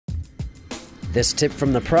This tip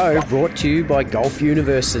from the pro brought to you by Golf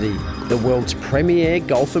University, the world's premier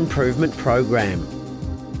golf improvement program.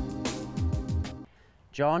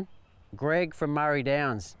 John, Greg from Murray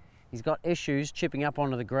Downs, he's got issues chipping up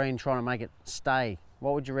onto the green trying to make it stay.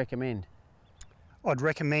 What would you recommend? I'd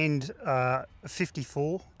recommend a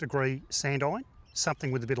 54-degree sand iron,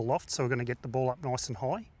 something with a bit of loft, so we're going to get the ball up nice and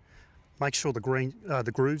high. Make sure the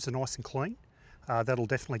grooves are nice and clean. That'll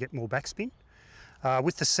definitely get more backspin.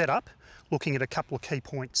 With the setup, looking at a couple of key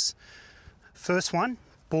points. First one,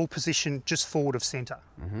 ball position just forward of centre.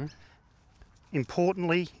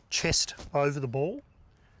 Importantly, chest over the ball,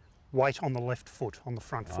 weight on the left foot, on the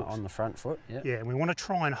front foot. On the front foot, yeah. Yeah, and we want to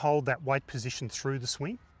try and hold that weight position through the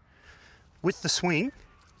swing. With the swing,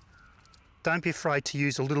 don't be afraid to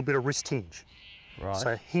use a little bit of wrist hinge. Right.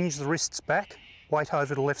 So hinge the wrists back, weight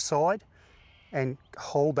over the left side, and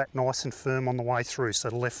hold that nice and firm on the way through, so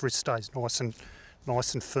the left wrist stays nice and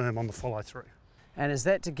firm on the follow through. And is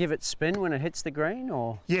that to give it spin when it hits the green,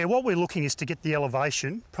 or? Yeah, what we're looking is to get the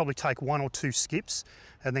elevation, probably take 1 or 2 skips,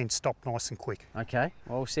 and then stop nice and quick. Okay,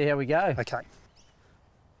 well, we'll see how we go. Okay.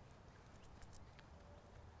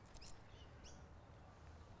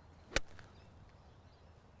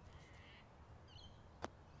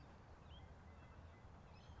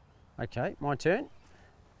 Okay, my turn.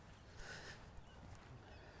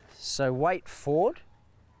 So weight forward.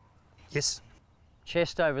 Yes.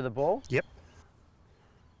 Chest over the ball. Yep.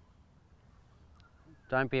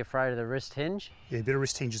 Don't be afraid of the wrist hinge. Yeah, a bit of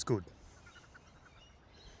wrist hinge is good.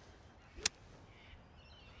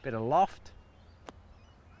 Bit of loft.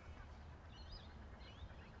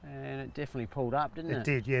 And it definitely pulled up, didn't it? It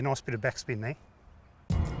did, yeah, nice bit of backspin there.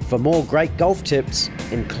 For more great golf tips,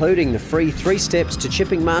 including the free 3 Steps to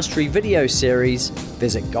Chipping Mastery video series,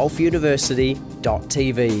 visit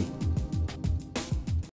golfuniversity.tv.